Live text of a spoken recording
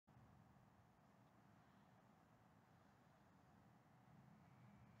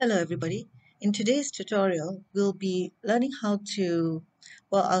Hello everybody. In today's tutorial, we'll be learning how to,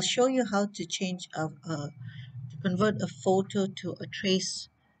 I'll show you how to to convert a photo to a trace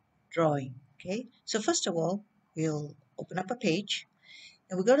drawing. Okay, so first of all, we'll open up a page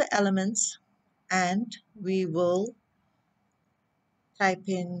and we go to Elements and we will type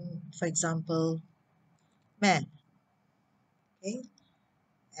in, for example, man. Okay,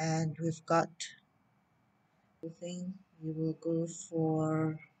 and we've got everything. We will go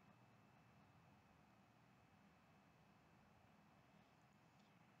for,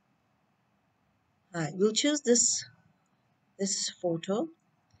 we'll choose this photo.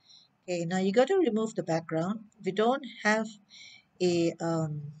 Okay, now you got to remove the background. If you don't have a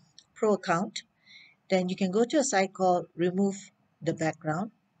pro account, then you can go to a site called Remove the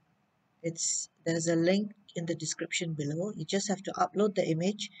Background. There's a link in the description below. You just have to upload the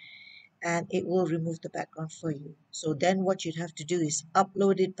image and it will remove the background for you. So then what you'd have to do is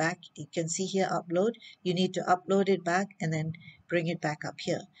upload it back. You can see here upload. You need to upload it back and then bring it back up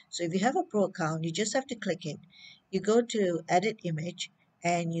here. So if you have a pro account, you just have to click it. You go to edit image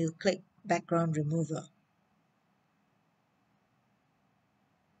and you click background remover.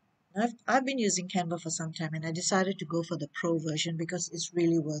 I've been using Canva for some time and I decided to go for the pro version because it's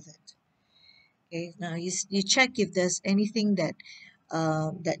really worth it. Okay, now you check if there's anything that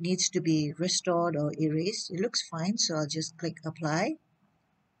needs to be restored or erased. It looks fine, so I'll just click apply.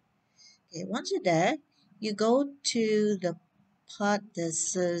 Okay, once you're there, you go to the part that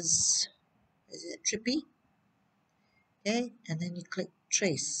says, is it trippy? Okay, and then you click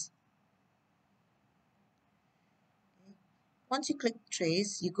trace. Okay. Once you click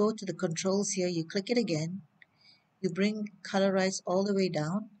trace, you go to the controls here, you click it again, you bring colorize all the way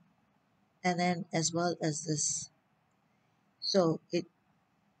down, and then as well as this. So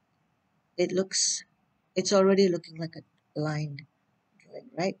it's already looking like a line drawing,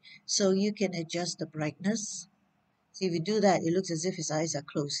 right? So you can adjust the brightness. See, if you do that, it looks as if his eyes are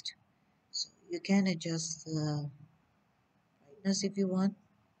closed. So you can adjust the brightness if you want.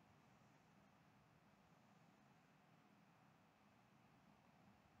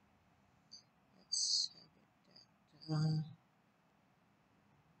 Let's have it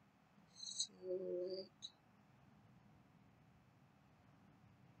silhouette.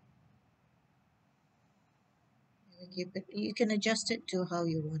 You can adjust it to how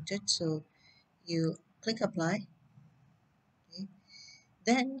you want it. So you click apply. Okay.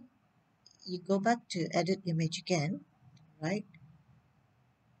 Then you go back to edit image again, right?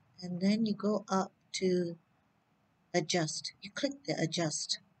 And then you go up to adjust. You click the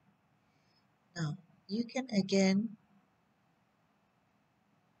adjust. Now you can again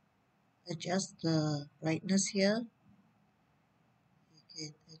adjust the brightness here. You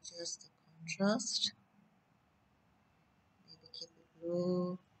can adjust the contrast. Maybe keep it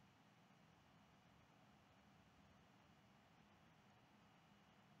low.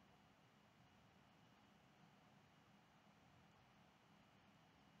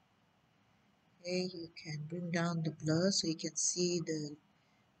 Okay, you can bring down the blur so you can see the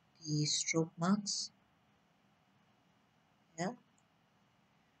stroke marks. Yeah.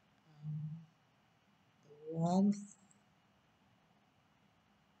 The warmth.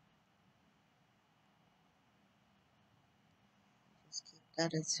 Just keep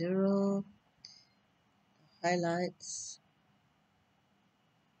that at 0. The highlights.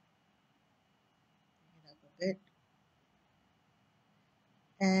 Bring it up a bit.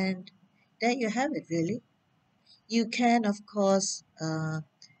 And there you have it, really. You can, of course,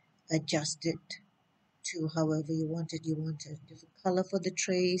 adjust it to however you want it. You want a different color for the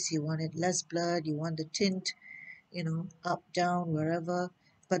trace, you want it less blurred, you want the tint, up, down, wherever.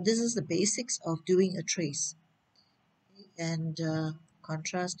 But this is the basics of doing a trace. And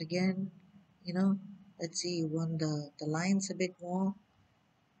contrast again, let's see, you want the lines a bit more,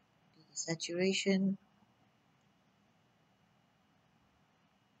 the saturation.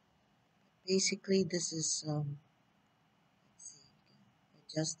 Basically, this is, let's see,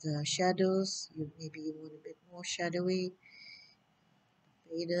 adjust the shadows. Maybe you want a bit more shadowy,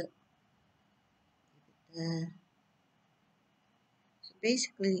 fade it there. So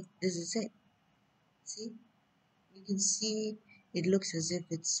basically, this is it. See, you can see it looks as if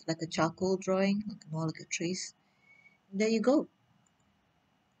it's like a charcoal drawing, more like a trace. And there you go.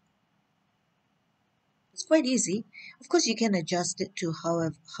 It's quite easy. Of course, you can adjust it to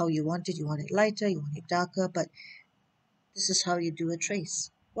how you want it. You want it lighter, you want it darker, but this is how you do a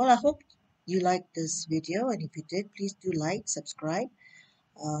trace. Well, I hope you liked this video, and if you did, please do like, subscribe,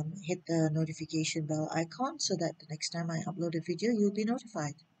 hit the notification bell icon so that the next time I upload a video, you'll be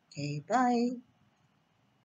notified. Okay, bye.